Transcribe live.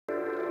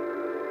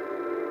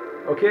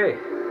Okay,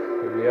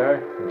 here we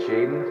are,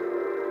 Jaden.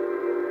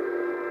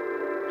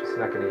 Just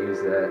not gonna use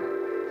that.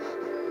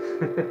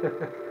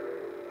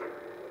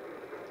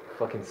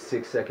 Fucking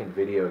 6-second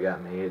video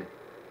got made.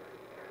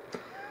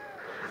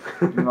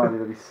 You might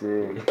be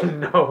sick.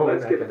 No,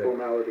 let's get the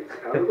formalities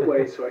out of the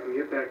way so I can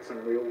get back to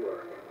some real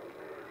work.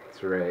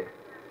 That's right.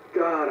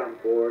 God, I'm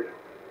bored.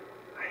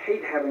 I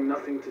hate having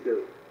nothing to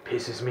do.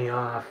 Pisses me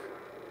off.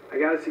 I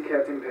gotta see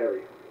Captain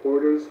Perry.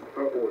 Orders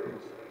are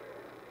orders.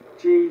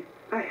 Gee,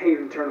 I hate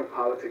internal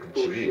politics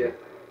bullshit.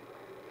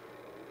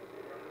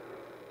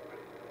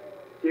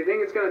 Do you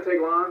think it's gonna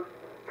take long?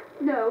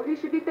 No, he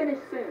should be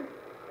finished soon.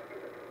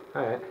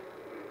 Alright.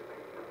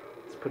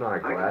 Let's put on our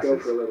glasses. I could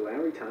go for a little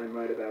Larry time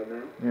right about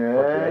now. Yeah.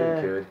 Fuck yeah,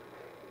 you could.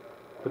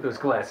 Put those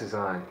glasses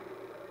on.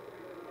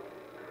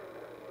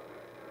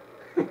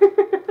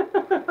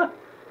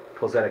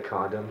 Pulls out a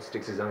condom,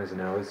 sticks it on his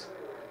nose,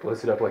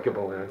 blows it up like a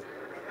balloon.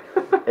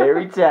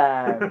 Every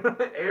time.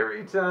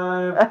 Every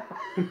time.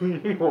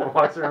 He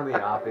walks around the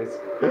office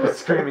just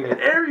screaming it,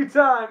 every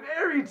time,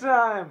 every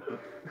time.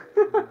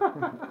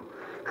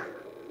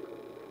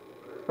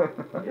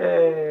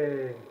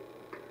 Yay.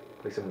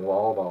 Play some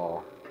wall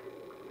ball.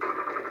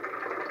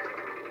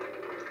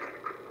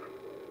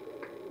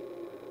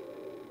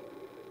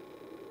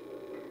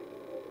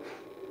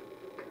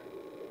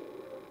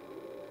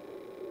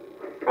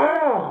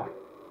 Oh!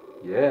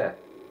 Yeah.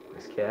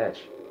 Nice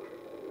catch.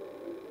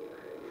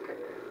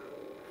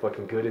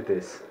 Fucking good at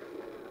this.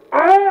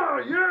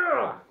 Oh,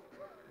 yeah!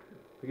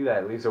 Look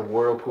at that. Leaves a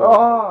whirlpool on the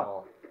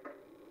wall.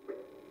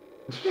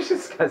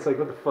 This guy's like,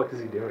 what the fuck is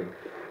he doing?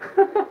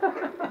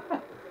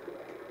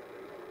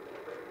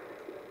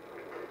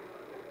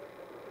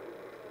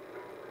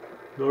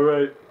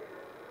 Alright.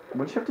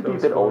 Wouldn't you have to be a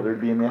bit older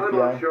to be in the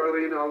FBI?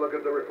 Charlene, I'll look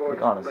at the report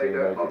Like, honestly,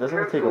 like, it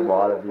doesn't take a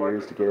lot of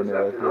years to get into the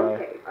FBI.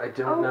 Okay. I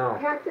don't know.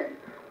 Captain,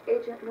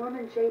 Agent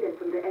Norman Jaden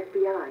from the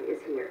FBI is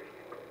here.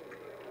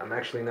 I'm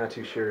actually not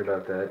too sure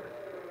about that.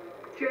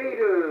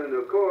 Jaden,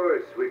 of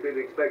course, we've been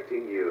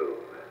expecting you.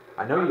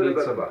 I know you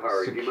need some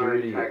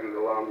security,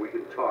 along? We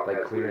can talk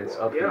like clearance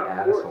up the Yeah,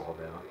 of asshole,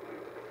 though.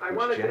 I Which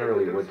wanted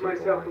generally to would introduce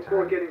take a myself long before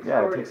time. getting Yeah,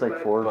 started. it takes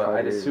like 4 or But 5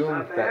 I'd years. assume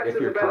that Perhaps if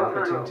it's you're a better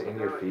time. competent in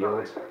your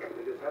field,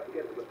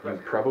 you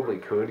probably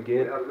could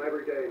get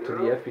to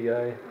the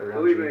FBI around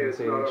Believe me, Jaden's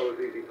it's not age. always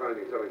easy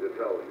finding something to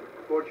tell them.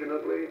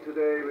 Fortunately,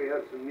 today we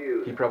have some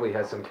news. He probably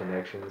has some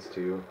connections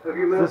too. Have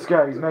you met This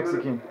guy, he's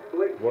Mexican.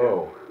 Blake?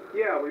 Whoa,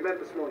 Yeah, we met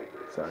this morning.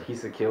 Sorry.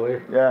 he's the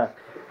killer? Yeah.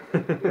 He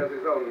has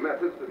his own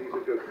methods, but he's a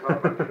good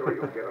cop. I'm sure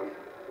you'll get him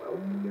well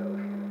together.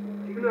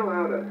 Do you know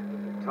how to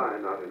tie a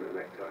knot in a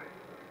necktie?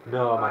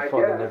 No, my I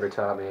father guess. never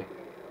taught me.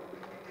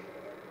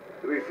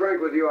 To be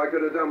frank with you, I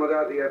could have done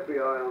without the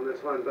FBI on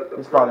this one, but the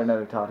His father press,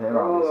 never taught him,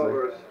 they're all obviously.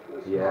 over us.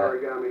 This Yeah.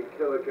 origami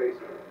killer case.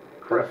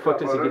 How the fuck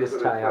does he get his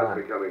tie on?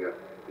 Becoming a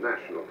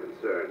national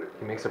concern.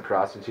 He makes a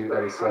prostitute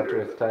that he slept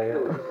with tie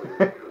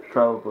it?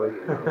 Probably.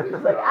 He's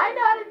like, I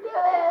know how to do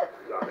it!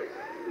 Exotic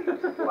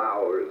leaves,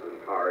 flowers,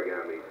 and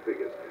origami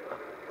figures.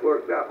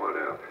 Work that one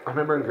out. I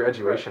remember in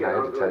graduation I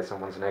had to tie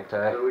someone's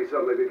necktie. And we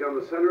suddenly become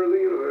the center of the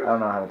universe. I don't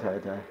know how to tie a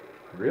tie.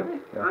 Really?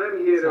 Yeah. I'm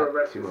here It's to not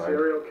arrest too a hard.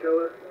 serial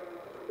killer.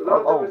 With Oh, all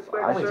due oh, respect,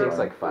 It only I sir, takes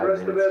like the 5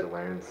 rest of minutes it, to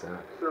learn, so.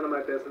 it's none of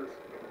my business.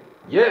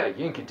 Yeah,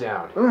 yank it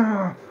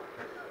down.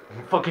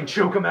 Fucking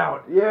choke him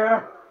out.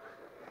 Yeah.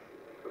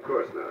 Of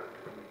course not.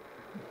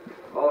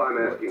 All I'm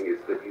asking is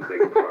that you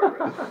make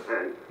progress.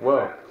 And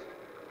Whoa. fast.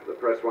 The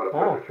press want to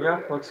Oh, furniture yeah,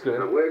 yet. looks good.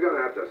 And we're going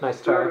to have to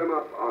Nice serve tie. him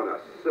up on a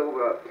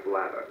silver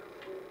platter.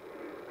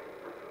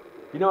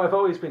 You know, I've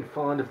always been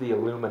fond of the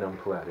aluminum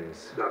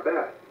platters. Not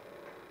bad.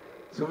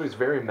 Silver's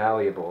very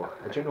malleable.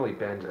 I generally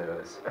bend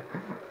those.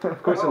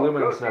 Of course, Oh,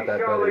 aluminum's go not see that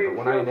better, Charlene.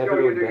 but when I She'll show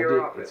inevitably you to bend your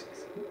it, office.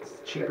 it's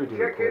cheaper to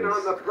Check in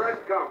on the replace. press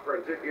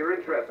conference if you're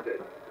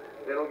interested.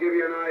 It'll give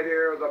you an idea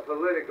of the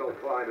political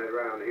climate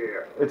around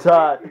here. It's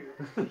hot.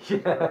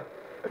 Yeah,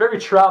 very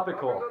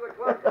tropical. Welcome to the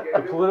club, The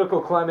Jaden.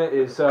 political climate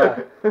is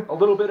a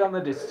little bit on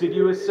the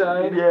deciduous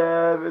side.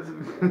 Yeah, it's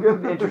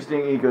an interesting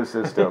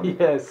ecosystem.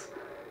 Yes.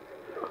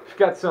 We've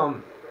got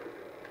some,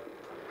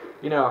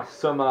 you know,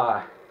 some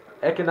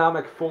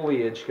economic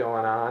foliage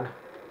going on.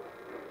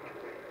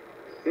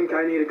 Think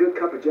I need a good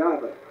cup of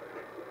Java.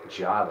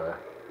 Java.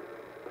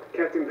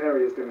 Captain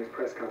Perry is doing his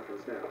press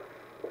conference now.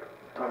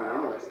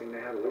 Interesting to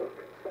have a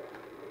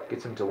look.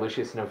 Get some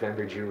delicious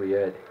November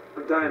Juliet.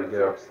 I'm dying of There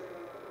you go. thirst.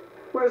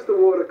 Where's the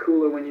water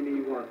cooler when you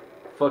need one?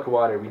 Fuck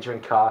water, we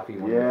drink coffee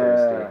when we're Yeah.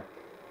 thirsty.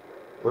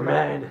 We're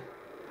men.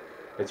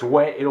 It's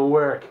wet, it'll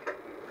work.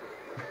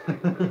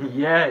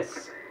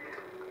 Yes.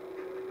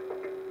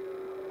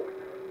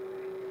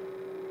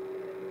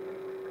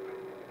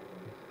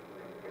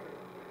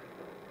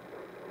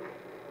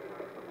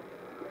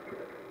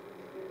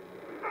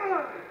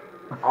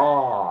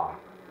 Aw.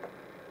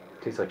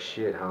 Tastes like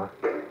shit, huh?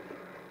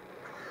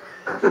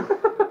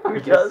 I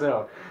guess does?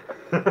 so.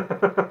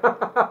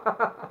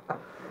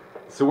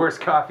 It's the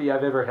worst coffee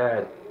I've ever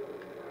had.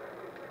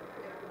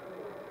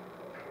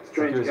 It's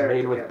like it was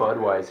made with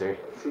Budweiser.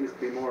 Seems to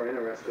be more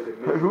interested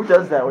in me. Who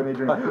does that when they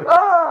drink?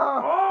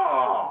 Ah!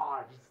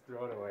 Oh! Just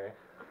throw it away.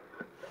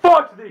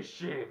 this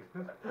shit.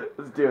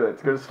 Let's do it.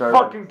 Let's go to Starbucks.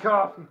 Fucking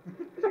coffee.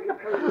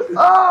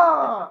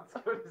 Ah!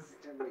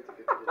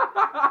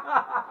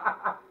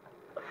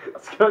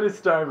 Let's go to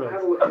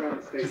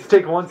Starbucks. Just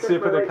take one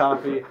sip of the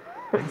coffee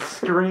and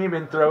scream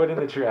and throw it in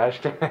the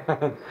trash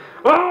can.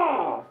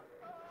 Oh!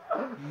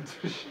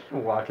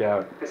 Walk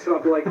out. I saw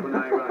Blake when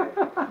I arrived.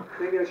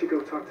 Maybe I should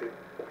go talk to him.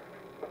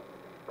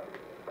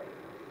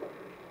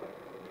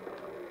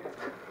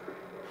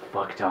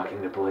 Fuck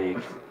talking to Blake.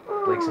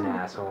 Blake's an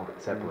asshole.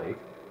 Is that Blake?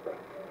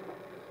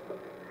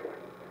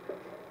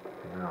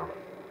 No.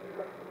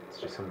 It's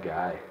just some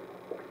guy.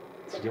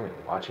 What's he doing?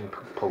 Watching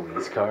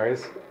police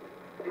cars?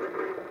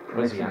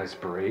 What is he on his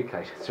break?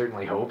 I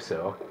certainly hope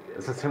so.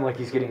 Doesn't seem like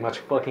he's getting much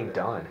fucking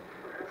done.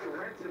 Perhaps a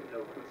ransom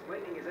note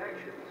explaining his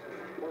actions,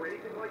 or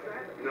anything like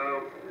that?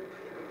 No.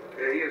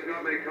 He has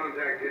not made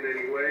contact in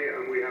any way,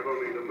 and we have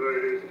only the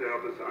murders to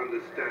help us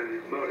understand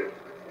his motive.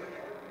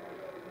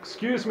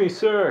 Excuse me,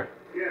 sir.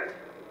 Yes.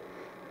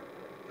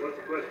 What's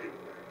the question?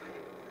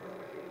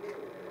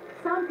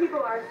 Some people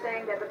are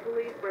saying that the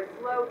police were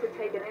slow to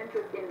take an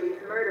interest in these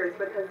murders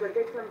because the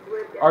victims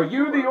lived in... Are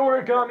you the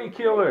origami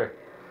killer?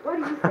 What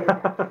do you say to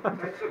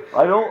that?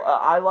 I don't.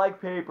 I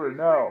like paper.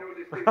 No.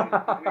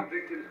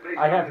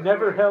 I have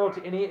never held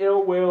any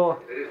ill will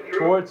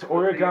towards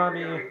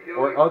origami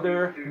or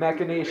other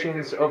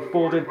machinations of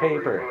folded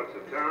paper.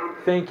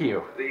 Thank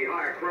you. The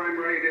higher crime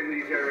rate in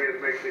these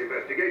areas makes the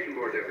investigation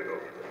more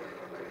difficult.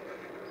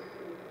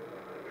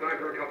 Time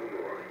for a couple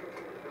more.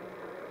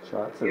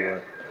 Shots of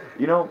what?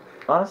 You know,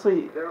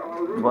 honestly,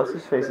 what's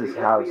his face's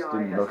house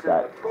didn't look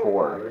that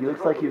poor. He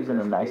looks like he was in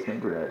a nice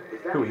neighborhood.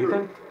 Who,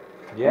 Ethan?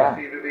 Yeah.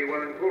 Seem to be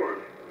well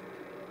informed.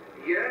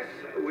 Yes,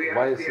 we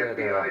Why asked is the that,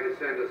 FBI to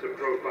send us a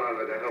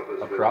profiler to help us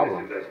a with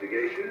problem? this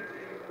investigation.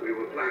 We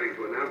were planning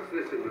to announce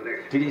this in the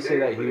next Did he say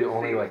that few he days, but it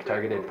only seems like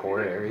targeted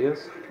poor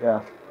areas?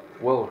 Yeah.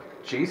 Well,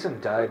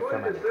 Jason died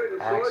from an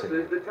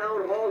accident,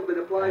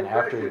 and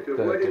after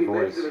the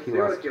divorce, he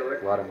lost a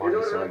lot of money,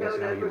 so I guess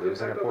now he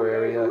lives in a poor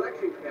area.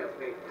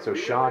 So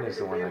Sean is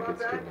the one that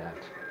gets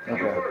kidnapped in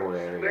the poor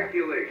area.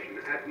 Speculation.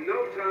 At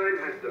no time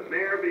has the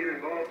mayor been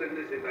involved in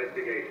this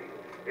investigation,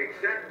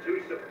 except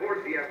to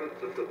support the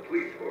efforts of the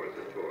police force,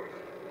 of course.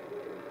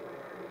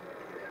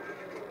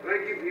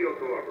 Thank you for your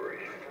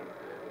cooperation.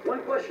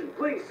 One question,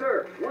 please,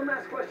 sir. One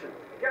last question.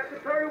 Captain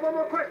Perry, one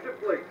more question,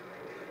 please.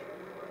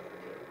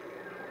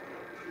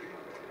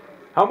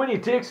 How many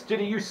dicks did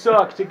you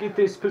suck to get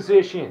this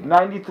position?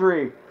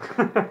 93.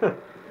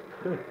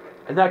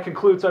 And that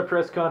concludes our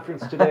press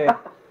conference today.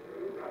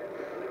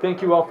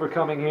 Thank you all for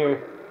coming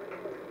here.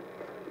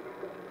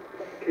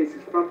 Case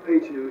is front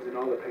page news in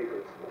all the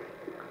papers.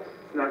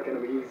 It's not going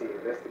to be easy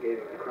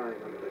investigating the crime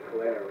under the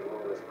glare of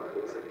all this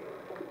publicity.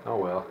 Oh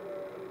well.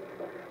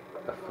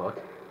 The fuck?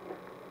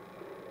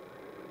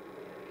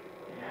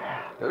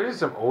 Yeah. Those are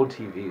some old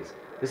TVs.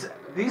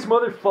 These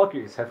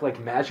motherfuckers have like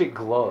magic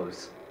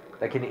gloves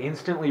that can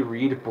instantly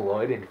read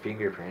blood and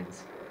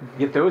fingerprints.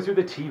 Yet those are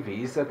the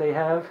TVs that they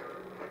have?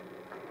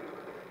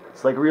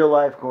 It's like real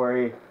life,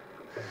 Corey.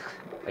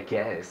 I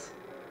guess.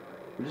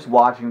 We're just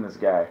watching this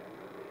guy.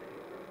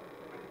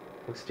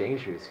 Looks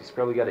dangerous. He's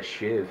probably got a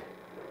shiv.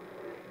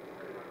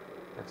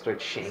 And start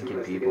This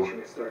shanking people.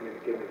 investigation is starting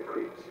to give me the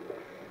creeps.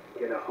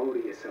 Get a hold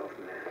of yourself,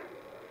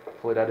 man.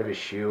 Pull it out of his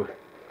shoe.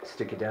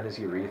 Stick it down his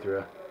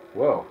urethra.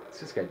 Whoa,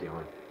 what's this guy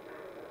doing?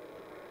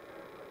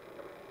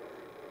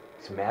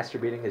 He's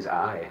masturbating his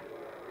eye.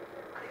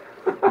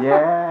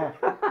 Yeah.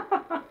 What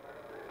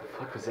the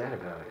fuck was that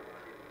about?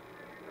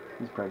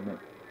 He's pregnant.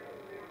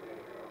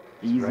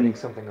 He's Easy. writing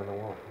something on the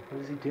wall.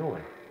 What is he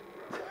doing?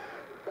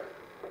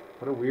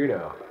 What a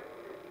weirdo.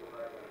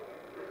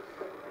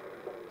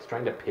 He's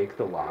trying to pick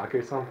the lock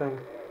or something?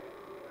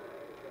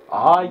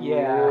 Aw,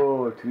 yeah.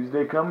 Whoa,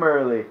 Tuesday come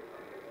early.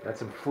 Got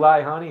some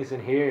fly honeys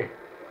in here.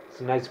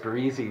 Some nice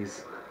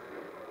breezies.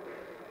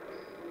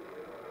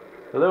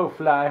 Hello,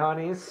 fly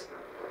honeys.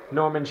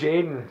 Norman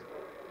Jaden.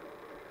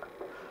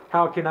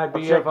 How can I I'll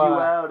be check of, you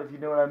out if you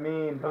know what I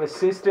mean. of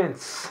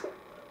assistance?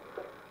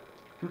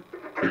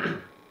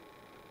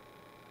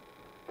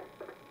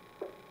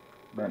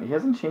 Man, he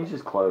hasn't changed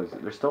his clothes.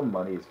 They're still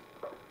muddy.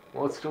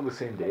 Well, it's still the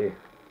same day.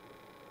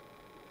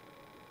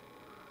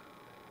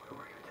 Where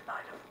were you the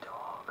night of the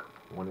dog?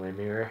 One-way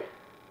mirror.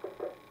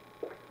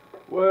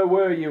 Where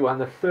were you on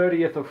the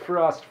 30th of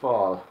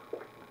Frostfall?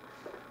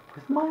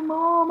 With my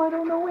mom, I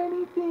don't know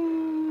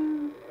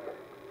anything.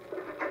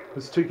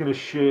 Was taking a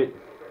shit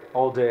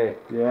all day.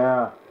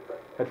 Yeah.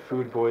 Had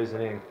food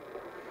poisoning.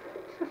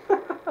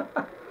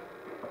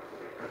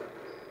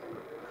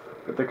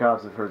 But the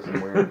cops have heard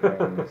some weird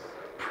things.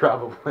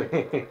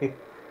 Probably.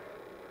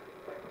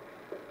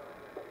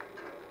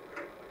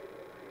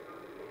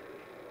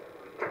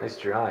 Nice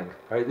drawing.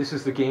 Alright, this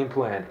is the game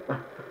plan.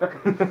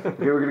 Okay,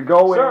 we're gonna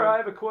go in. Sir, I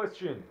have a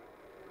question.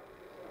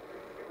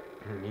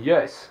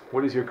 Yes,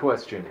 what is your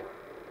question?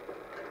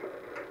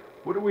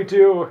 What do we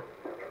do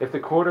if the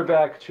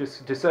quarterback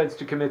just decides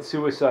to commit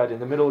suicide in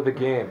the middle of the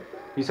game.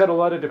 He's had a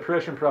lot of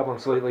depression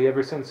problems lately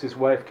ever since his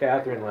wife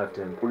Catherine left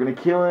him. We're gonna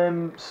kill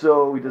him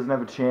so he doesn't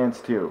have a chance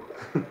to.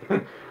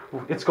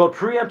 It's called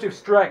preemptive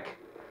strike.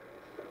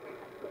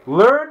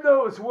 Learn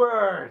those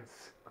words.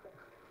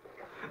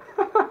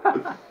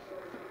 Oh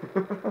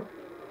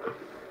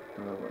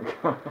my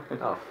god.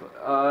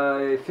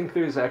 Oh, I think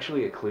there's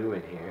actually a clue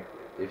in here.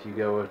 If you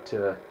go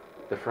to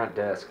the front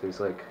desk, there's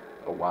like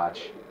a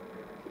watch.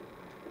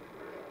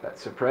 That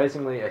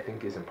surprisingly, I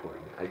think, is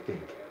important. I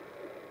think.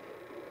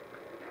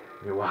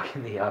 You're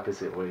walking the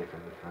opposite way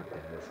from the front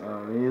desk. Oh,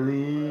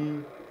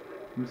 really?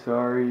 I'm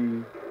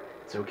sorry.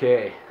 It's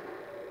okay.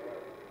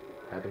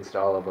 Happens to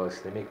all of us.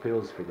 They make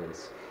pills for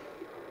this.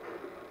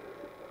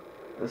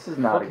 This is What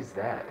not. the fuck is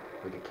that?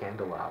 Like a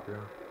candelabra?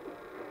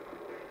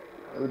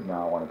 I would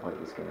not want to play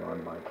this game on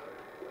mic.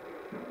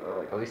 Or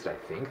like, At least I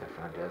think the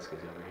front desk is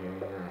over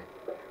here.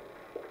 Yeah.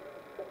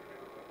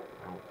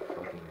 Oh,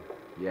 fucking...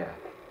 Yeah.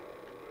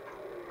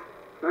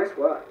 Nice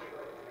watch.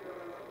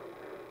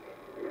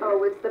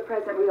 Oh, it's the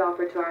present we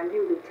offer to our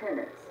new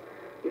lieutenants.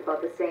 We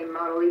bought the same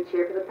model each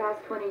year for the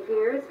past 20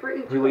 years for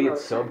each Really, it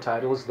promotion.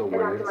 subtitles the It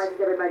words. optimizes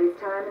everybody's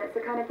time, and it's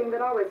the kind of thing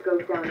that always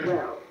goes down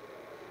well.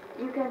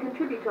 You can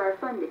contribute to our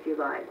fund if you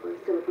like. We're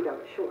still a few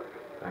dollars short.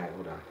 Alright,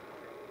 hold on.